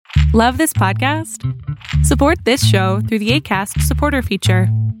Love this podcast? Support this show through the Acast supporter feature.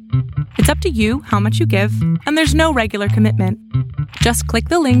 It's up to you how much you give, and there's no regular commitment. Just click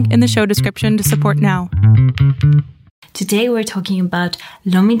the link in the show description to support now. Today we're talking about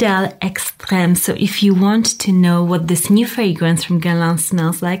L'Homme Idéal Extrême. So if you want to know what this new fragrance from Guerlain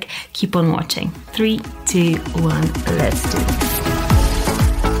smells like, keep on watching. 3, 2, 1, let's do this.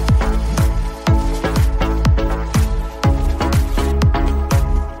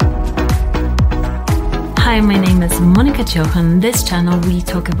 Hi, my name is Monica Cioch. On this channel we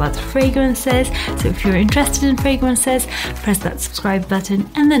talk about fragrances, so if you're interested in fragrances, press that subscribe button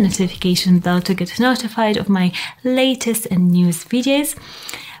and the notification bell to get notified of my latest and newest videos.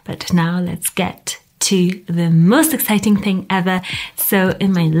 But now let's get to the most exciting thing ever. So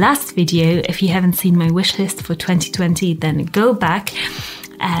in my last video, if you haven't seen my wish list for 2020, then go back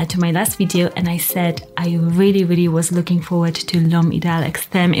to my last video, and I said I really was looking forward to L'Homme Idéal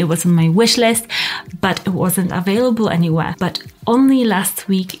Extrême. It was on my wish list, but it wasn't available anywhere. But only last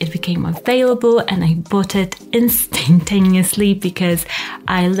week it became available, and I bought it instantaneously because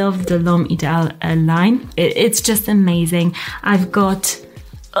I love the L'Homme Idéal line. It's just amazing. I'm going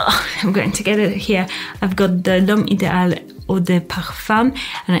to get it here. I've got the L'Homme Idéal Eau de Parfum,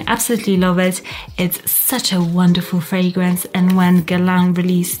 and I absolutely love it. It's such a wonderful fragrance, and when Guerlain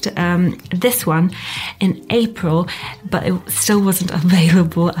released this one in April, but it still wasn't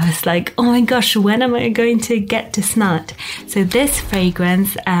available, I was like, oh my gosh, when am I going to get to smell it? So this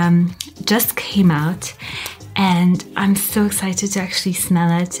fragrance just came out, and I'm so excited to actually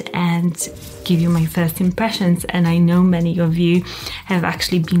smell it and give you my first impressions. And I know many of you have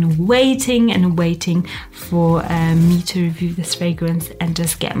actually been waiting for me to review this fragrance and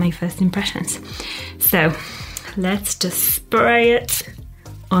just get my first impressions. So let's just spray it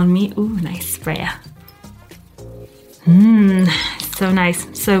on me. Ooh, nice sprayer. So nice.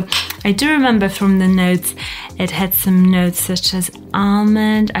 So I do remember from the notes, it had some notes such as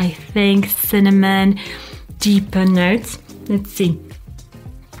almond, I think cinnamon, deeper notes. Let's see.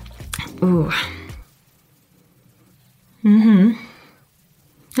 Ooh.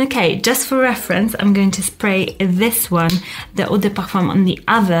 Okay, just for reference, I'm going to spray this one, the Eau de Parfum, on the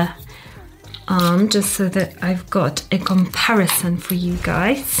other arm, just so that I've got a comparison for you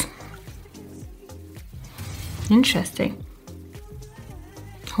guys. Interesting.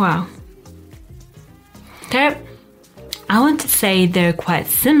 Wow. I want to say they're quite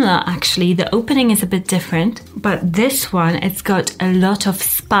similar actually. The opening is a bit different, but this one, it's got a lot of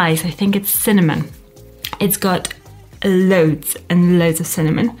spice. I think it's cinnamon. It's got loads and loads of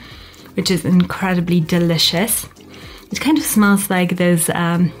cinnamon, which is incredibly delicious. It kind of smells like those,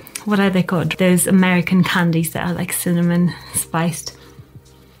 what are they called? Those American candies that are like cinnamon spiced.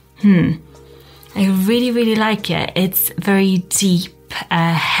 I really like it. It's very deep,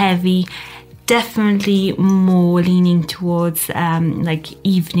 heavy, definitely more leaning towards like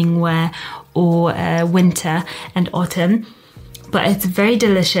evening wear or winter and autumn, but it's very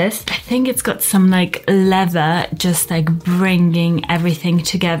delicious. I think it's got some like leather, just like bringing everything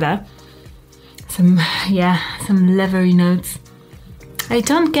together. Some leathery notes. I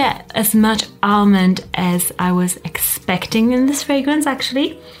don't get as much almond as I was expecting in this fragrance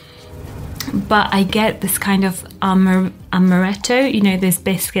actually, but I get this kind of amaretto, you know, those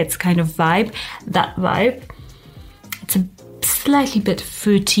biscuits kind of vibe, that vibe. It's a slightly bit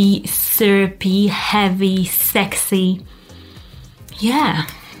fruity, syrupy, heavy, sexy. Yeah.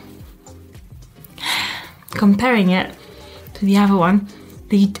 Comparing it to the other one,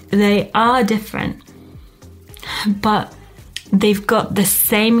 they are different, but they've got the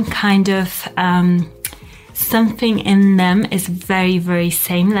same kind of something in them is very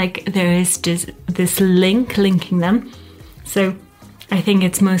same, like there is just this linking them. So I think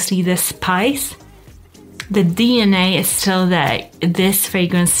it's mostly the spice. The DNA is still there. This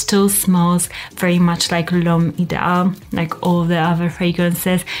fragrance still smells very much like L'Homme Idéal, like all the other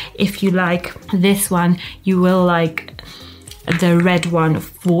fragrances. If you like this one, you will like the red one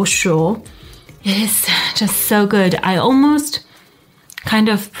for sure. It is just so good. I almost kind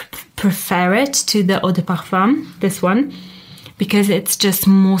of prefer it to the Eau de Parfum, this one, because it's just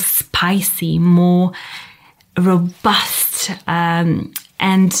more spicy, more robust, and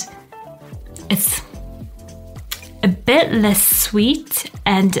it's a bit less sweet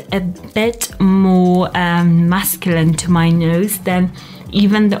and a bit more masculine to my nose than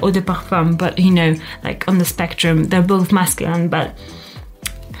even the Eau de Parfum. But you know, like on the spectrum, they're both masculine, but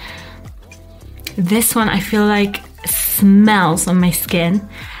this one I feel like smells on my skin.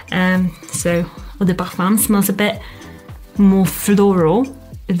 So Eau de Parfum smells a bit more floral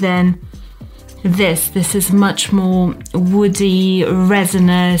than This is much more woody,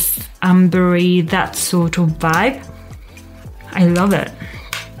 resinous, ambery, that sort of vibe. I love it.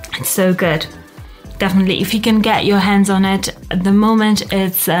 It's so good. Definitely, if you can get your hands on it. At the moment,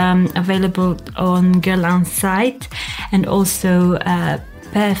 it's available on Guerlain's site and also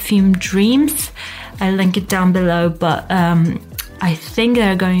Perfume Dreams. I'll link it down below, but I think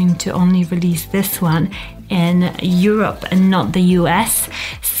they're going to only release this one in Europe and not the US.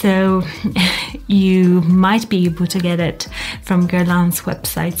 So you might be able to get it from Guerlain's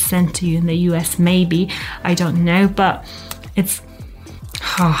website sent to you in the US, maybe. I don't know, but it's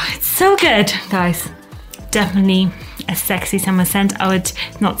so good, guys. Definitely a sexy summer scent.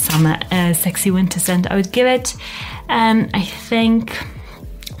 Not summer, a sexy winter scent. I would give it, I think,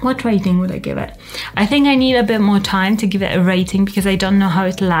 what rating would I give it? I think I need a bit more time to give it a rating because I don't know how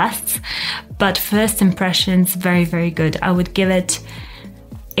it lasts. But first impressions, very, very good. I would give it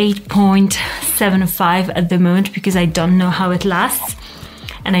 8.75 at the moment because I don't know how it lasts.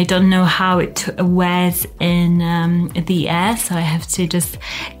 And I don't know how it wears in the air. So I have to just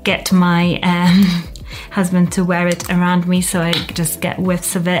get my husband to wear it around me so I just get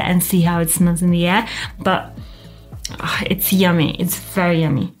whiffs of it and see how it smells in the air. But it's yummy. It's very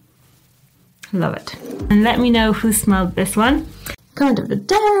yummy. Love it. And let me know who smelled this one. Comment of the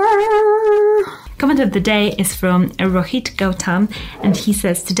day. Comment of the day is from Rohit Gautam, and he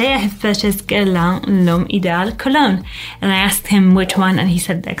says, today I have purchased Guerlain L'Homme Idéal cologne. And I asked him which one, and he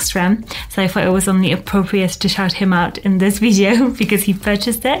said the extreme. So I thought it was only appropriate to shout him out in this video because he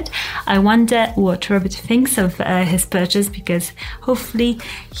purchased it. I wonder what Robert thinks of his purchase, because hopefully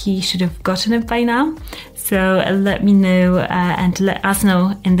he should have gotten it by now. So let me know and let us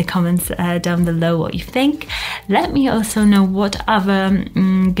know in the comments down below what you think. Let me also know what other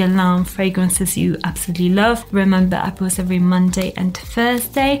Guerlain fragrances you absolutely love. Remember, I post every Monday and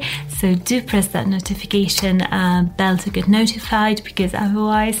Thursday, so do press that notification bell to get notified, because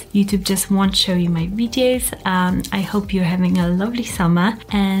otherwise YouTube just won't show you my videos. I hope you're having a lovely summer,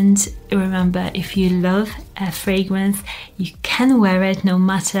 and remember, if you love a fragrance, you can wear it no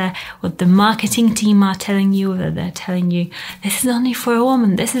matter what the marketing team are telling you, whether they're telling you this is only for a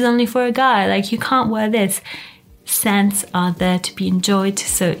woman, this is only for a guy, like you can't wear this. Scents are there to be enjoyed,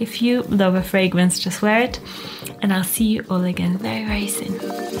 so if you love a fragrance, just wear it, and I'll see you all again very, very soon.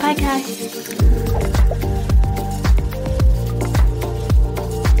 Bye, guys.